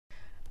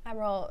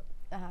Admiral,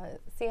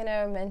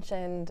 CNO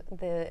mentioned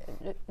the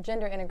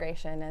gender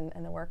integration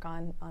and the work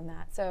on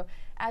that. So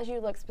as you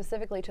look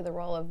specifically to the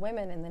role of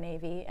women in the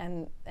Navy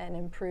and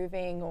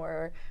improving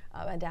or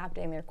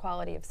adapting their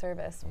quality of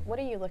service, what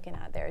are you looking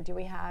at there?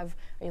 Are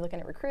you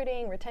looking at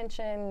recruiting,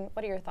 retention?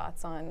 What are your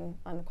thoughts on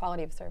the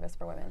quality of service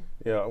for women?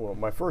 Yeah, well,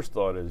 my first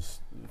thought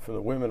is, for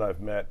the women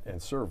I've met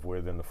and served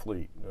with in the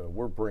fleet,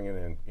 we're bringing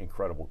in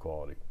incredible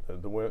quality.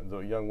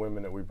 The young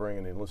women that we bring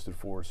in the enlisted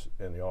force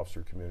and the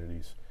officer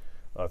communities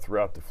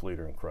throughout the fleet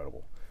are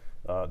incredible.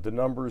 The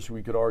numbers,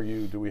 we could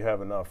argue, do we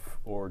have enough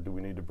or do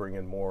we need to bring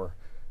in more?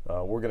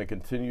 We're going to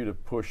continue to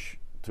push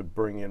to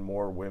bring in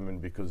more women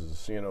because, as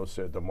the CNO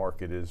said, the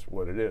market is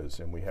what it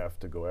is and we have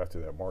to go after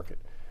that market.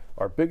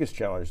 Our biggest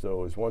challenge,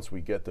 though, is once we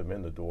get them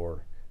in the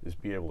door, is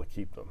be able to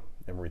keep them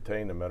and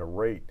retain them at a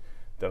rate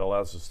that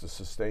allows us to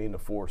sustain the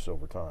force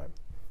over time.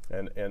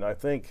 And I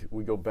think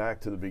we go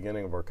back to the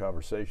beginning of our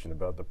conversation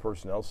about the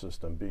personnel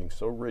system being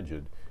so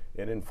rigid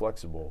and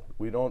inflexible.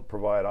 We don't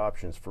provide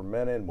options for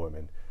men and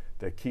women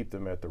that keep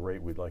them at the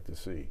rate we'd like to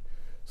see.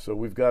 So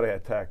we've got to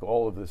attack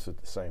all of this at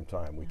the same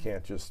time. We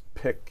can't just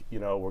pick, we're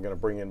going to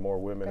bring in more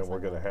women and we're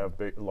going to have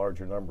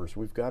larger numbers.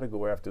 We've got to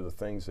go after the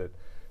things that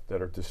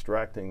are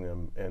distracting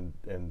them and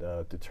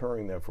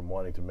deterring them from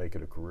wanting to make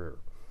it a career.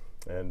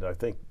 And I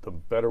think the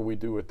better we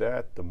do with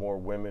that, the more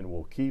women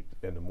we'll keep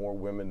and the more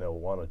women that will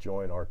want to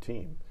join our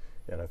team.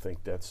 And I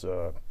think that's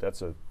a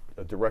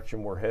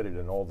direction we're headed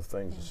in all the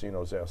things the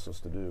CNO's asked us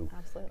to do.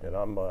 Absolutely.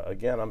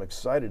 And I'm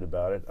excited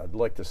about it. I'd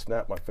like to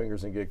snap my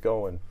fingers and get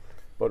going,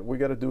 but we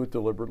got to do it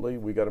deliberately.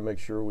 We got to make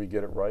sure we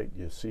get it right.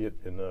 You see it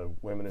in the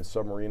Women in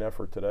Submarine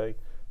effort today.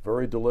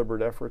 Very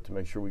deliberate effort to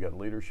make sure we got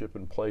leadership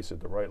in place at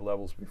the right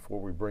levels before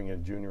we bring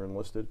in junior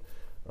enlisted.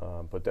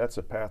 But that's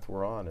a path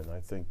we're on, and I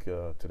think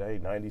today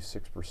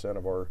 96%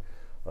 of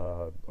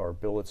our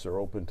billets are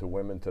open to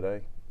women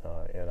today,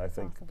 and I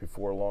think awesome.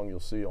 Before long you'll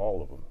see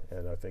all of them,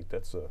 and I think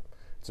it's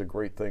a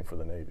great thing for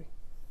the Navy.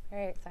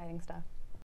 Very exciting stuff.